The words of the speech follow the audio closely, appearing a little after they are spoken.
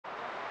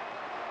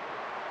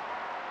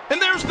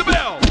And there's the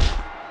bell.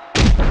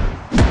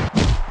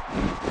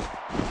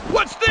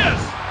 What's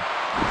this?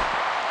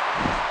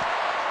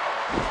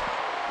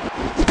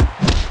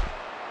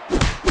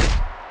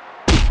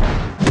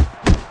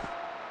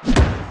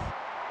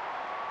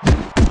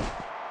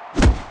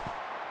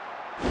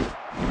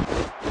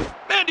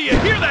 Man, do you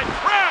hear that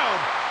crowd?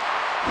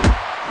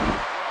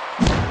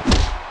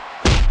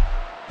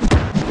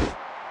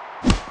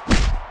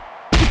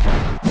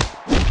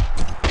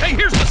 Hey,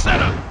 here's the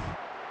setup.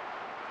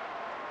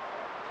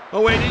 Oh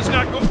wait, he's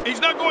not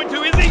going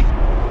to, is he?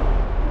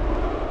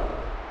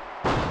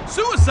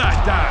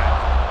 Suicide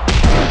dive.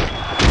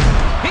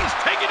 He's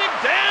taking him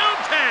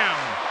downtown.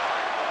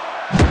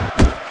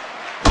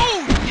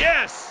 Oh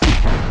yes.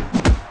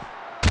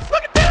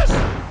 Look at this.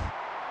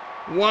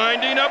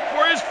 Winding up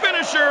for his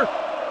finisher.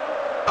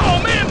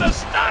 Oh man, the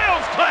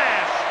Styles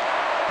Clash.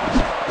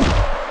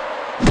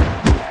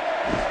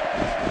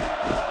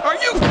 Are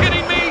you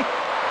kidding me?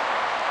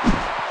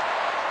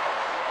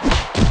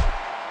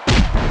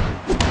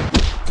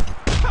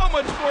 How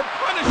much more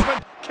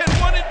punishment can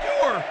one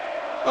endure?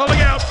 Oh, look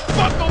out.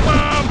 Buckle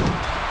bomb.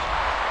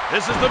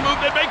 This is the move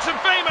that makes him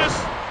famous.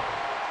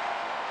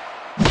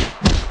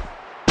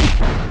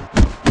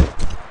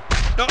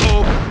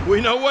 Uh-oh.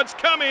 We know what's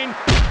coming.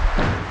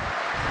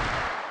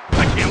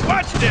 I can't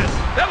watch this.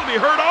 That'll be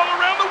heard all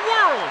around the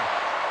world.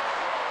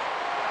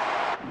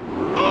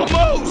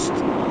 Almost.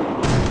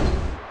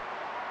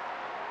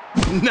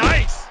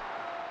 Nice.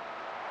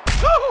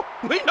 Oh,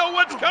 we know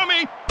what's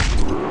coming.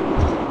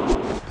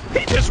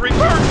 He just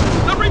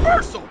reversed the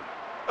reversal.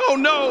 Oh,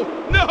 no,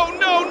 no,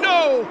 no,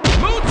 no.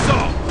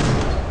 Moonsault.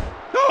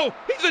 Oh,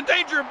 he's in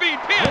danger of being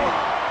pinned.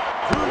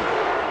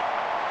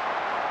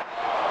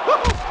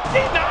 Oh,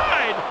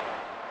 denied.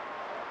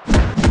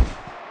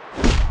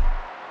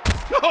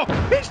 Oh,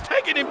 he's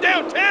taking him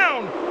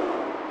downtown.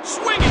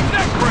 Swinging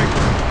neck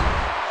breaker.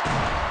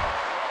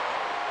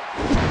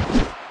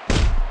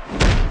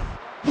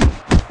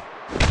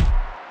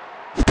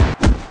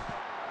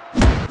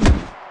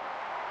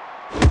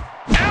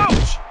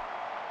 Ouch.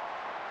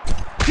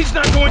 He's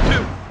not going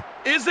to,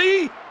 is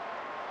he?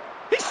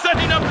 He's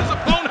setting up his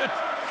opponent.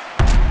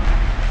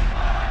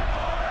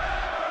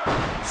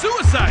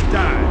 Suicide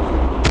dive.